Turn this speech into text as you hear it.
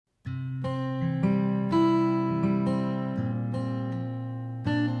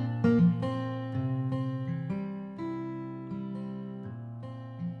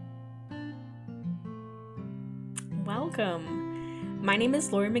welcome. My name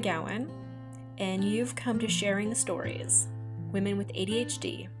is Lori McGowan, and you've come to Sharing Stories, Women with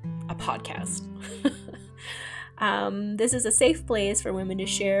ADHD, a podcast. This is a safe place for women to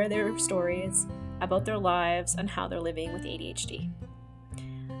share their stories about their lives and how they're living with ADHD.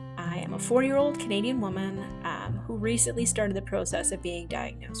 I am a 40-year-old Canadian woman who recently started the process of being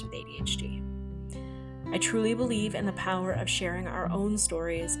diagnosed with ADHD. I truly believe in the power of sharing our own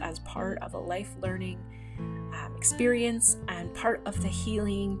stories as part of a life learning experience and part of the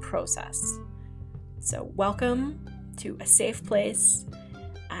healing process. So welcome to a safe place,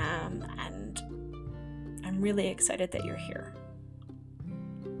 and I'm really excited that you're here.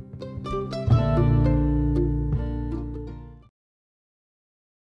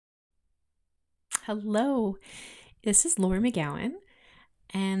 Hello, this is Lori McGowan,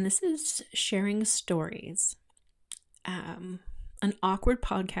 and this is Sharing Stories, an awkward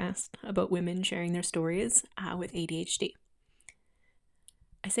podcast about women sharing their stories with ADHD.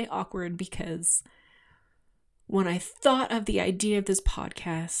 I say awkward because when I thought of the idea of this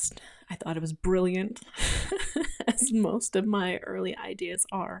podcast, I thought it was brilliant, as most of my early ideas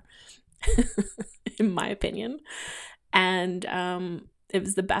are, in my opinion. And it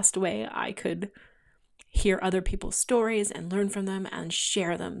was the best way I could hear other people's stories and learn from them and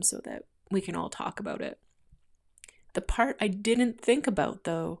share them so that we can all talk about it. The part I didn't think about,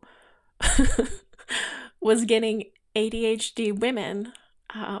 though, was getting ADHD women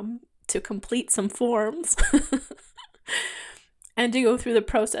to complete some forms and to go through the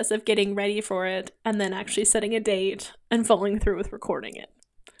process of getting ready for it and then actually setting a date and following through with recording it.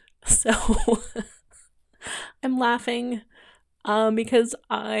 So I'm laughing because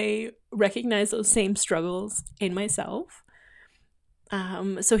I recognize those same struggles in myself.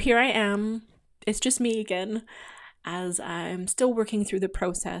 So here I am. It's just me again, as I'm still working through the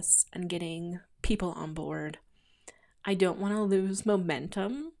process and getting people on board. I don't want to lose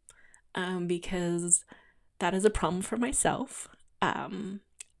momentum because that is a problem for myself.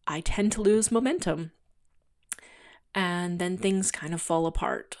 I tend to lose momentum and then things kind of fall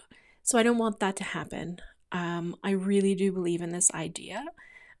apart. So I don't want that to happen. I really do believe in this idea,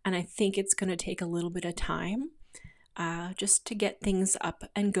 and I think it's going to take a little bit of time just to get things up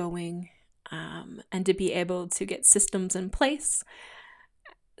and going. And to be able to get systems in place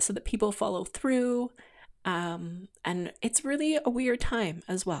so that people follow through. And it's really a weird time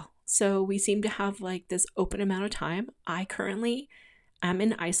as well. So we seem to have like this open amount of time. I currently am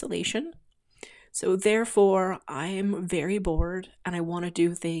in isolation. So therefore, I'm very bored and I want to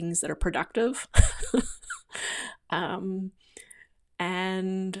do things that are productive.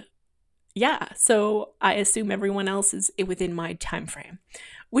 And yeah, so I assume everyone else is within my time frame,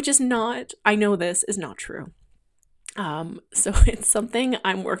 which is not, I know this is not true. So it's something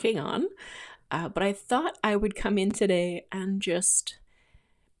I'm working on, but I thought I would come in today and just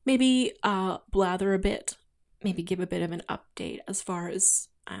maybe blather a bit, maybe give a bit of an update as far as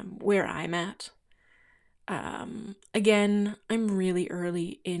where I'm at. Again, I'm really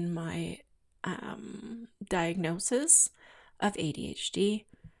early in my diagnosis of ADHD.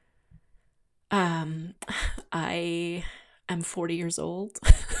 I am 40 years old.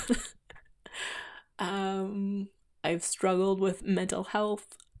 I've struggled with mental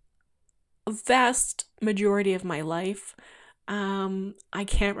health a vast majority of my life. I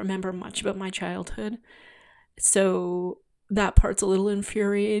can't remember much about my childhood, so that part's a little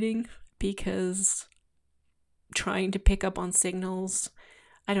infuriating because trying to pick up on signals,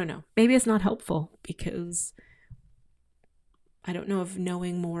 I don't know, maybe it's not helpful because I don't know if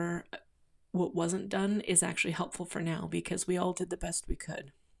knowing more what wasn't done is actually helpful for now, because we all did the best we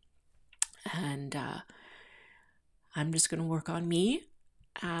could. And I'm just going to work on me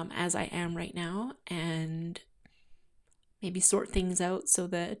as I am right now and maybe sort things out so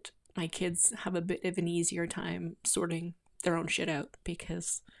that my kids have a bit of an easier time sorting their own shit out,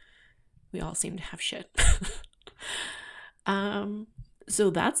 because we all seem to have shit. So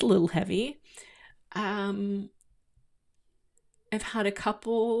that's a little heavy. I've had a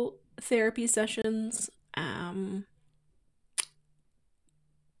couple therapy sessions, but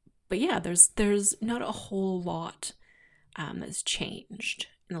yeah, there's not a whole lot that's changed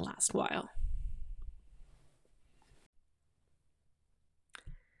in the last while.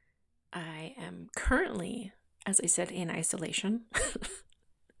 I am currently, as I said, in isolation.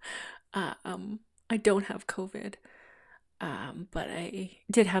 I don't have COVID, but I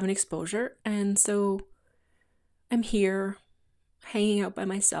did have an exposure, and so I'm here hanging out by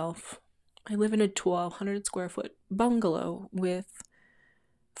myself. I live in a 1,200 square foot bungalow with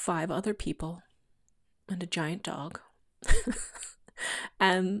 5 other people and a giant dog.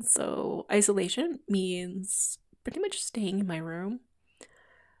 And so isolation means pretty much staying in my room,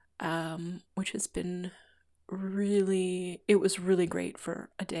 which has been it was really great for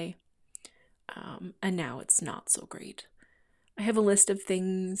a day. And now it's not so great. I have a list of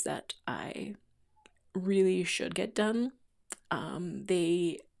things that I really should get done.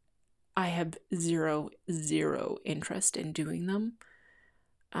 I have zero interest in doing them.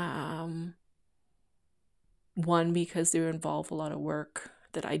 One, because they involve a lot of work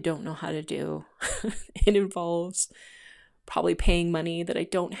that I don't know how to do. It involves probably paying money that I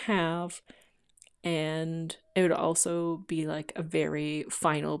don't have. And it would also be like a very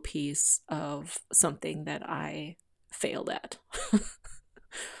final piece of something that I failed at.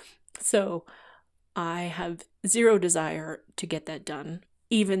 So I have zero desire to get that done,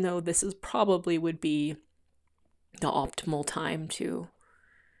 even though this is probably would be the optimal time to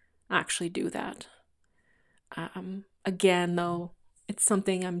actually do that. Again, though, it's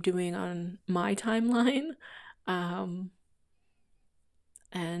something I'm doing on my timeline.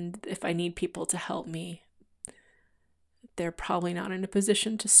 And if I need people to help me, they're probably not in a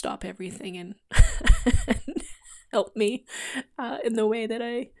position to stop everything and help me in the way that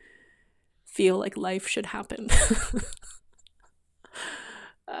I feel like life should happen.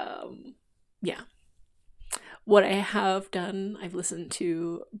 Yeah. What I have done, I've listened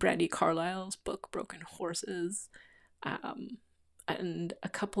to Brandi Carlile's book, Broken Horses, and a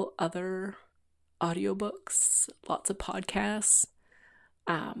couple other audiobooks, lots of podcasts.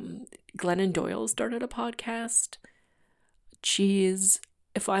 Glennon Doyle started a podcast.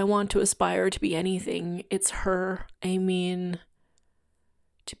 If I want to aspire to be anything, it's her. I mean,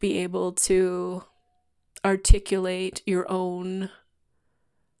 to be able to articulate your own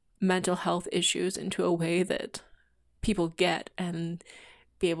mental health issues into a way that people get and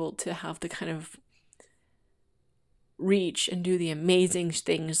be able to have the kind of reach and do the amazing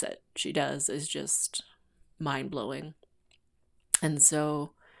things that she does is just mind-blowing. And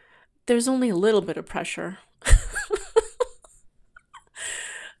so there's only a little bit of pressure.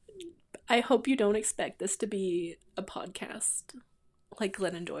 I hope you don't expect this to be a podcast like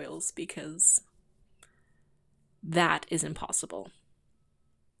Glennon Doyle's, because that is impossible.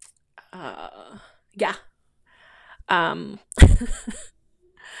 Yeah.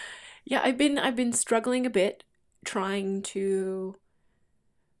 Yeah, I've been struggling a bit trying to,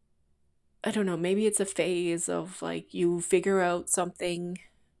 I don't know, maybe it's a phase of like you figure out something,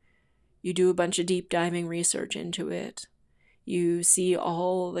 you do a bunch of deep diving research into it, you see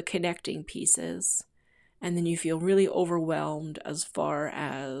all the connecting pieces, and then you feel really overwhelmed as far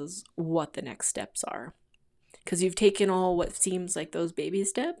as what the next steps are. Because you've taken all what seems like those baby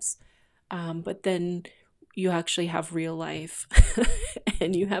steps, but then you actually have real life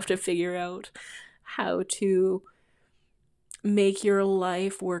and you have to figure out how to make your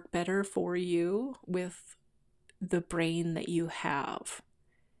life work better for you with the brain that you have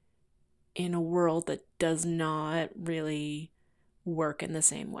in a world that does not really work in the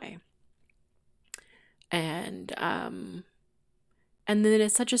same way. And then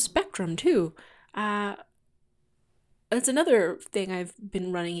it's such a spectrum too. That's another thing I've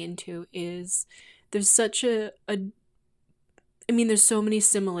been running into is there's such there's so many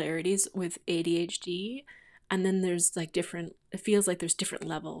similarities with ADHD, and then there's like it feels like there's different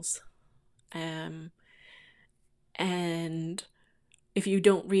levels. And if you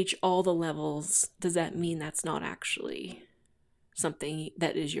don't reach all the levels, does that mean that's not actually something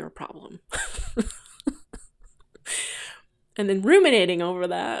that is your problem? And then ruminating over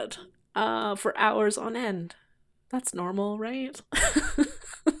that for hours on end. That's normal, right?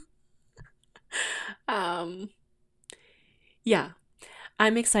 Yeah,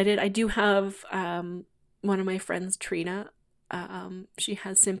 I'm excited. I do have one of my friends, Trina. She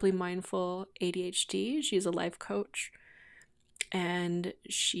has Simply Mindful ADHD. She's a life coach, and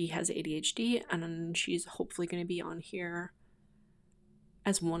she has ADHD, and she's hopefully going to be on here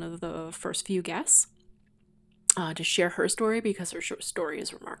as one of the first few guests to share her story, because her story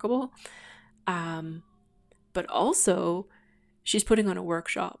is remarkable. But also, she's putting on a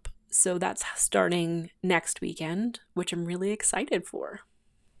workshop. So that's starting next weekend, which I'm really excited for.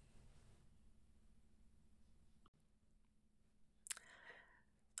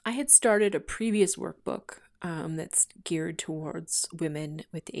 I had started a previous workbook that's geared towards women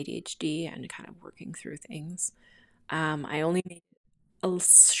with ADHD and kind of working through things. I only made a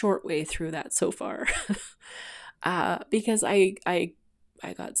short way through that so far because I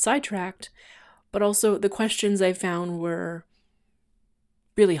got sidetracked, but also the questions I found were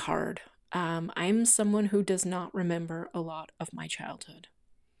really hard. I'm someone who does not remember a lot of my childhood.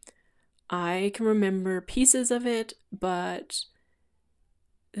 I can remember pieces of it, but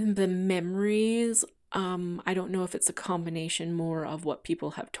the memories I don't know if it's a combination more of what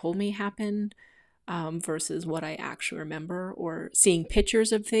people have told me happened versus what I actually remember, or seeing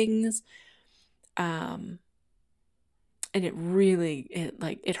pictures of things. And it really,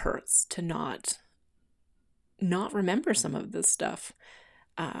 it hurts to not remember some of this stuff.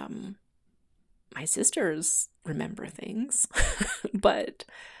 My sisters remember things, but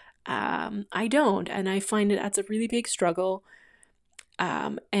I don't. And I find that's a really big struggle.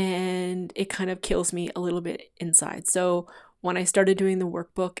 And it kind of kills me a little bit inside. So when I started doing the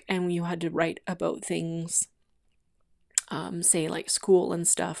workbook and you had to write about things, say like school and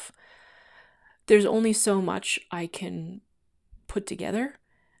stuff, there's only so much I can put together.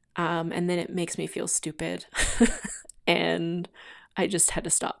 And then it makes me feel stupid. And I just had to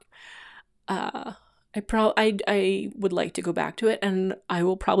stop. I would like to go back to it, and I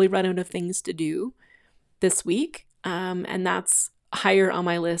will probably run out of things to do this week. And that's higher on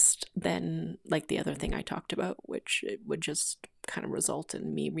my list than like the other thing I talked about, which it would just kind of result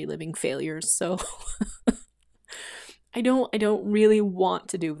in me reliving failures. So I don't really want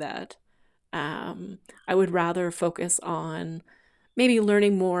to do that. I would rather focus on maybe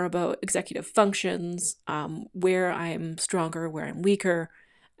learning more about executive functions, where I'm stronger, where I'm weaker,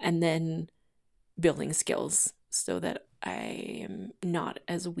 and then building skills so that I am not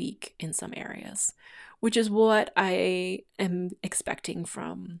as weak in some areas, which is what I am expecting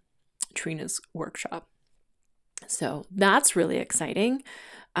from Trina's workshop. So that's really exciting.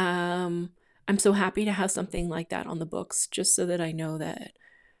 I'm so happy to have something like that on the books, just so that I know that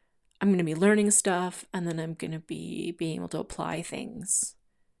I'm going to be learning stuff, and then I'm going to be being able to apply things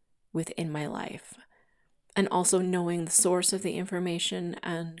within my life. And also knowing the source of the information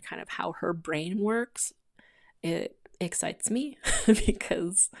and kind of how her brain works, it excites me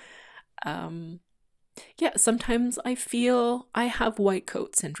because, sometimes I feel I have white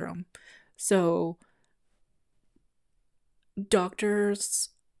coat syndrome. So doctors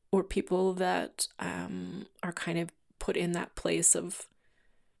or people that are kind of put in that place of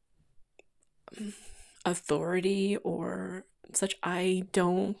authority or such, I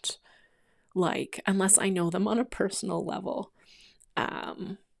don't like unless I know them on a personal level.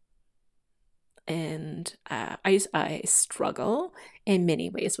 And I struggle in many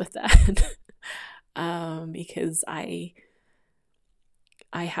ways with that. Because I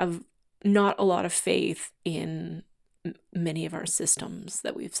have not a lot of faith in many of our systems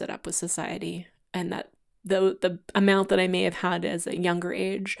that we've set up with society, and that the amount that I may have had as a younger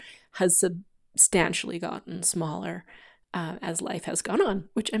age has substantially gotten smaller as life has gone on,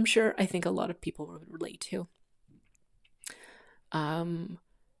 which I think a lot of people would relate to.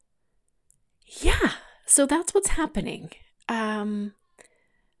 So that's what's happening.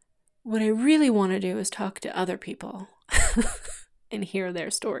 What I really want to do is talk to other people and hear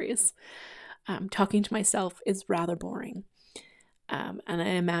their stories. Talking to myself is rather boring. And I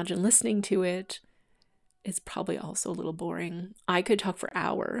imagine listening to it is probably also a little boring. I could talk for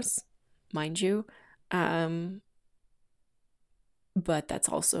hours, mind you. But that's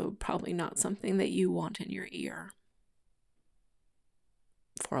also probably not something that you want in your ear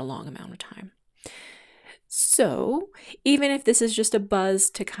for a long amount of time. So even if this is just a buzz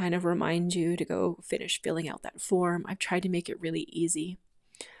to kind of remind you to go finish filling out that form, I've tried to make it really easy.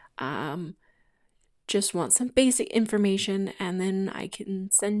 Just want some basic information, and then I can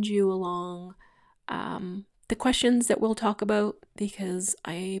send you along the questions that we'll talk about, because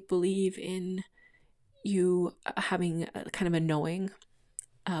I believe in you having kind of a knowing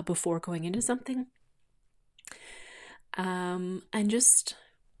before going into something. And just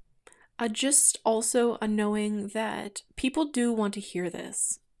also a knowing that people do want to hear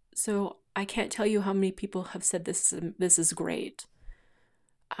this. So I can't tell you how many people have said this is great.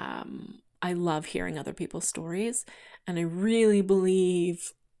 I love hearing other people's stories, and I really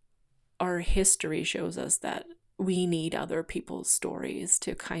believe our history shows us that we need other people's stories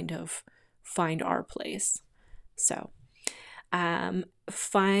to kind of find our place. So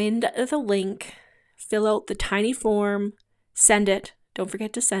find the link, fill out the tiny form, send it. Don't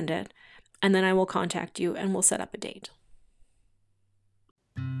forget to send it. And then I will contact you and we'll set up a date.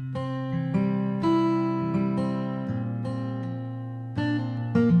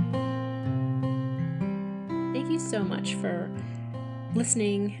 Thank you so much for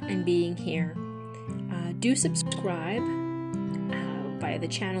listening and being here. Do subscribe via the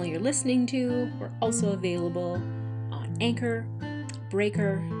channel you're listening to. We're also available on Anchor,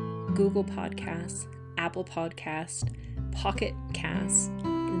 Breaker, Google Podcasts, Apple Podcasts, Pocket Casts,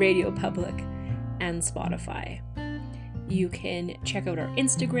 Radio Public, and Spotify. You can check out our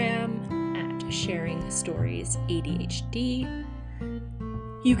Instagram at Sharing Stories ADHD.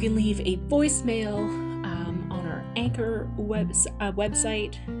 You can leave a voicemail on our Anchor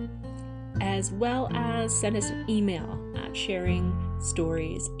website, as well as send us an email at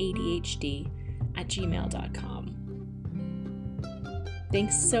sharingstoriesadhd@gmail.com.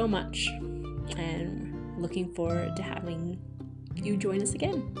 Thanks so much, and looking forward to having you join us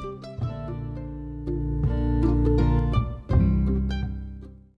again.